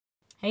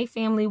Hey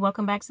family,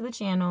 welcome back to the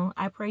channel.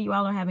 I pray you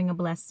all are having a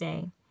blessed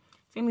day.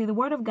 Family, the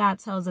word of God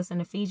tells us in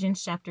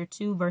Ephesians chapter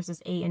 2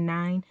 verses 8 and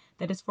 9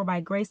 that it's for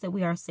by grace that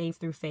we are saved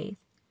through faith.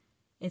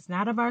 It's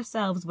not of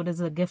ourselves, but is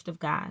a gift of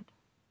God,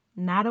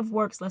 not of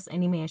works lest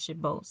any man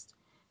should boast.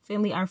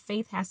 Family, our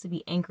faith has to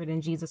be anchored in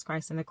Jesus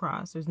Christ and the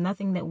cross. There's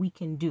nothing that we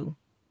can do.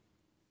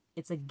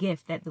 It's a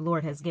gift that the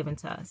Lord has given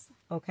to us,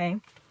 okay?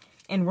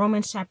 In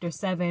Romans chapter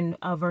 7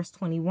 verse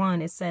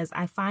 21, it says,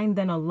 I find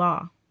then a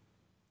law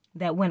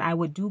that when I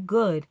would do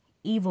good,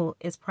 evil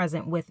is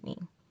present with me.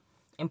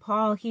 And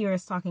Paul here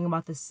is talking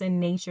about the sin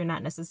nature,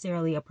 not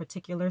necessarily a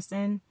particular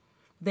sin.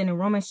 Then in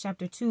Romans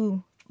chapter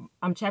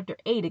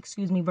 8,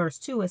 verse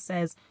 2, it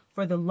says,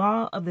 for the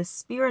law of the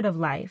Spirit of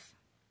life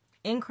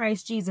in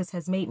Christ Jesus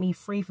has made me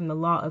free from the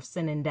law of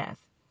sin and death.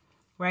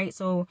 Right?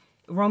 So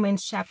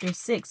Romans chapter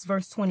 6,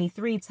 verse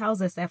 23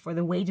 tells us that for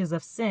the wages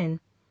of sin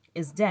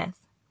is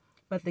death,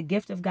 but the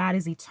gift of God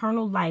is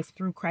eternal life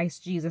through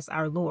Christ Jesus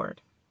our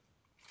Lord.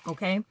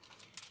 Okay.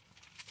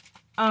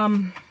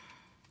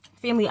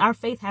 Family, our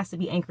faith has to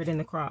be anchored in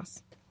the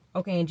cross.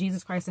 Okay. In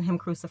Jesus Christ and him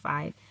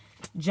crucified.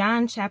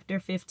 John chapter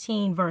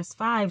 15 verse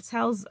 5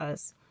 tells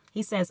us,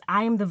 he says,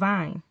 I am the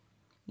vine.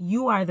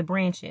 You are the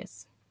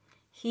branches.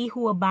 He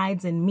who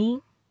abides in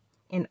me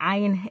and I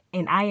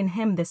in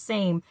him the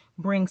same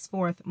brings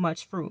forth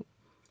much fruit.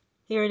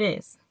 Here it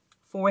is.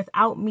 For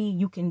without me,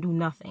 you can do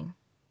nothing.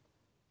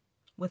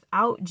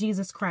 Without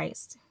Jesus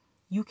Christ,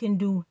 you can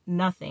do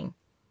nothing.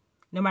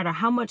 No matter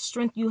how much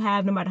strength you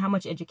have, no matter how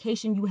much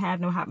education you have,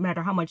 no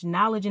matter how much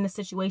knowledge in a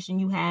situation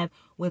you have,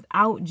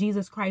 without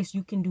Jesus Christ,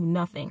 you can do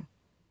nothing.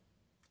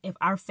 If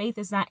our faith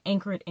is not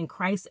anchored in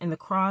Christ and the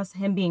cross,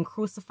 him being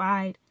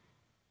crucified,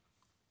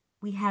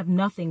 we have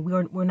nothing.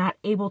 We're not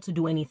able to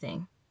do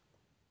anything.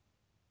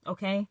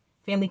 Okay?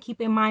 Family, keep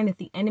in mind that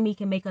the enemy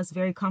can make us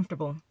very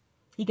comfortable.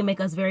 He can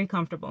make us very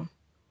comfortable.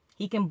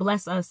 He can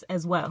bless us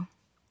as well.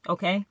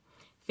 Okay?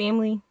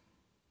 Family,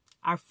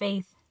 our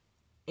faith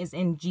is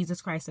in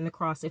Jesus Christ and the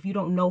cross. If you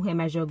don't know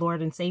him as your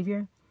Lord and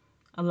Savior,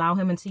 allow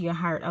him into your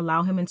heart.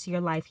 Allow him into your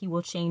life. He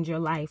will change your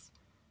life.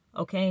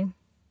 Okay?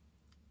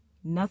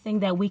 Nothing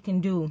that we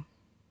can do.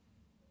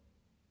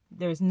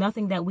 There's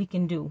nothing that we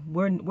can do.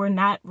 We're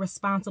not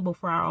responsible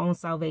for our own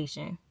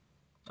salvation.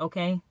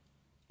 Okay?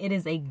 It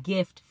is a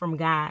gift from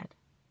God.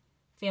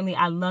 Family,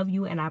 I love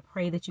you and I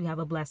pray that you have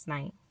a blessed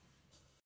night.